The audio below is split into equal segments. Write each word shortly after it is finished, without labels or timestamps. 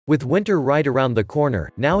With winter right around the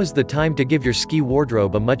corner, now is the time to give your ski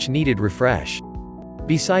wardrobe a much-needed refresh.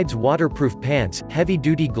 Besides waterproof pants,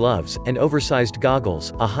 heavy-duty gloves, and oversized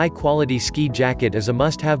goggles, a high-quality ski jacket is a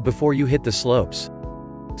must-have before you hit the slopes.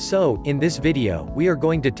 So, in this video, we are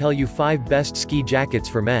going to tell you 5 best ski jackets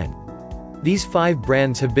for men. These 5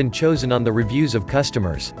 brands have been chosen on the reviews of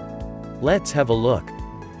customers. Let's have a look.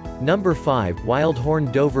 Number 5,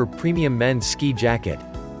 Wildhorn Dover Premium Men's Ski Jacket.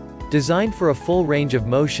 Designed for a full range of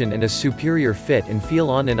motion and a superior fit and feel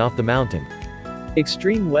on and off the mountain.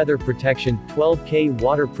 Extreme weather protection, 12K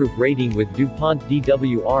waterproof rating with DuPont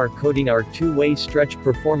DWR coating. Our two-way stretch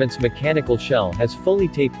performance mechanical shell has fully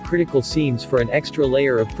taped critical seams for an extra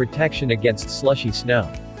layer of protection against slushy snow.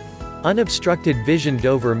 Unobstructed vision.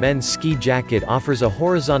 Dover Men's Ski Jacket offers a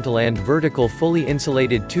horizontal and vertical fully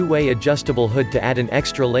insulated two-way adjustable hood to add an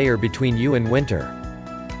extra layer between you and winter.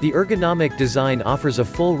 The ergonomic design offers a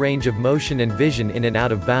full range of motion and vision in and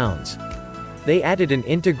out of bounds. They added an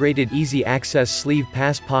integrated easy-access sleeve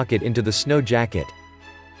pass pocket into the snow jacket.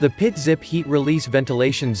 The pit zip heat release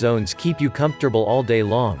ventilation zones keep you comfortable all day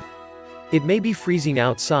long. It may be freezing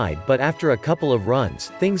outside, but after a couple of runs,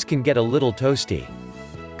 things can get a little toasty.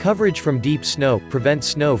 Coverage from deep snow prevents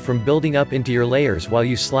snow from building up into your layers while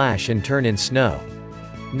you slash and turn in snow.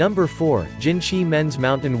 Number 4, JINSHI Men's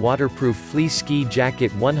Mountain Waterproof Fleece Ski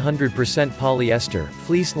Jacket. 100% polyester,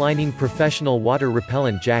 fleece lining professional water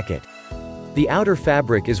repellent jacket. The outer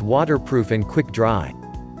fabric is waterproof and quick dry.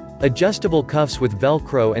 Adjustable cuffs with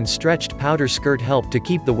Velcro and stretched powder skirt help to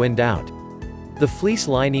keep the wind out. The fleece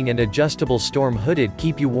lining and adjustable storm hooded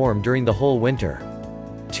keep you warm during the whole winter.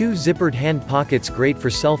 2 zippered hand pockets, great for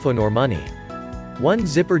cellphone or money. 1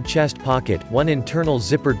 zippered chest pocket, 1 internal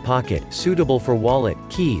zippered pocket, suitable for wallet,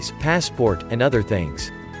 keys, passport, and other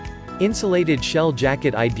things. Insulated shell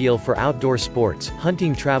jacket, ideal for outdoor sports,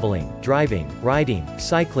 hunting, traveling, driving, riding,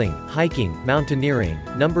 cycling, hiking, mountaineering.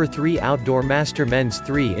 Number 3, OutdoorMaster Men's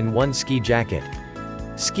 3-in-1 Ski Jacket.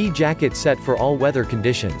 Ski jacket set for all weather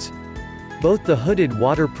conditions. Both the hooded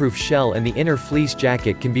waterproof shell and the inner fleece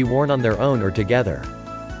jacket can be worn on their own or together.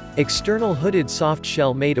 External hooded soft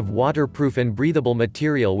shell made of waterproof and breathable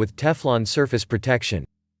material with Teflon surface protection.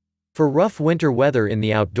 For rough winter weather in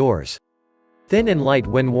the outdoors. Thin and light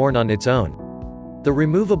when worn on its own. The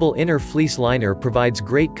removable inner fleece liner provides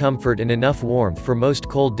great comfort and enough warmth for most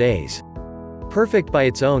cold days. Perfect by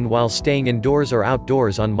its own while staying indoors or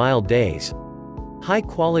outdoors on mild days.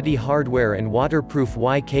 High-quality hardware and waterproof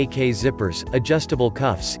YKK zippers, adjustable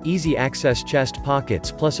cuffs, easy-access chest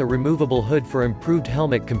pockets plus a removable hood for improved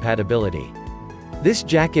helmet compatibility. This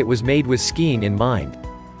jacket was made with skiing in mind.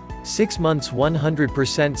 6 months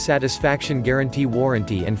 100% satisfaction guarantee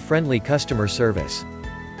warranty and friendly customer service.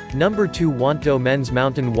 Number 2, Wantdo Men's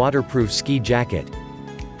Mountain Waterproof Ski Jacket.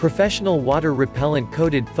 Professional water repellent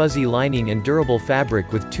coated fuzzy lining and durable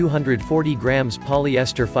fabric with 240 grams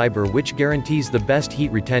polyester fiber which guarantees the best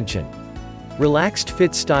heat retention. Relaxed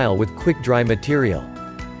fit style with quick dry material.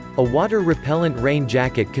 A water repellent rain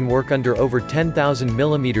jacket can work under over 10,000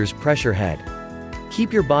 mm pressure head.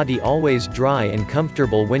 Keep your body always dry and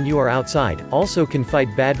comfortable when you are outside, also can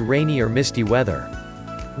fight bad rainy or misty weather.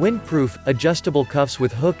 Windproof, adjustable cuffs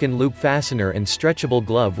with hook and loop fastener and stretchable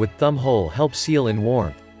glove with thumb hole help seal in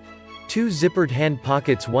warmth. 2 zippered hand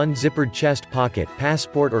pockets, 1 zippered chest pocket,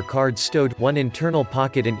 passport or card stowed, 1 internal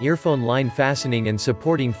pocket and earphone line fastening and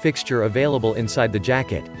supporting fixture available inside the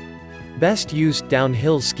jacket. Best used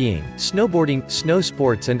downhill skiing, snowboarding, snow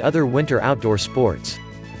sports and other winter outdoor sports.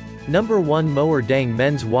 Number 1, MOERDENG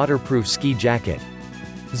Men's Waterproof Ski Jacket.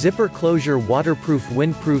 Zipper closure waterproof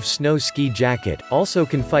windproof snow ski jacket, also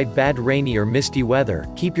can fight bad rainy or misty weather,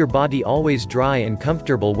 keep your body always dry and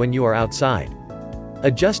comfortable when you are outside.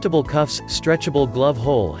 Adjustable cuffs, stretchable glove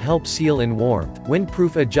hole help seal in warmth,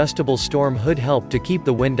 windproof adjustable storm hood help to keep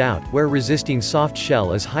the wind out, wear resisting soft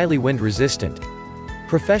shell is highly wind resistant.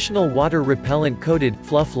 Professional water repellent coated,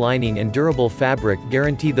 fluff lining and durable fabric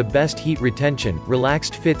guarantee the best heat retention,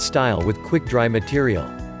 relaxed fit style with quick dry material.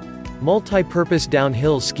 Multi-purpose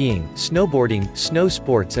downhill skiing, snowboarding, snow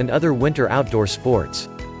sports and other winter outdoor sports.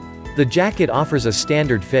 The jacket offers a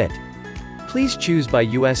standard fit. Please choose by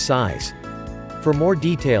US size. For more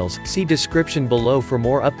details, see description below. For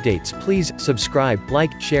more updates please subscribe,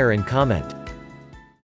 like, share and comment.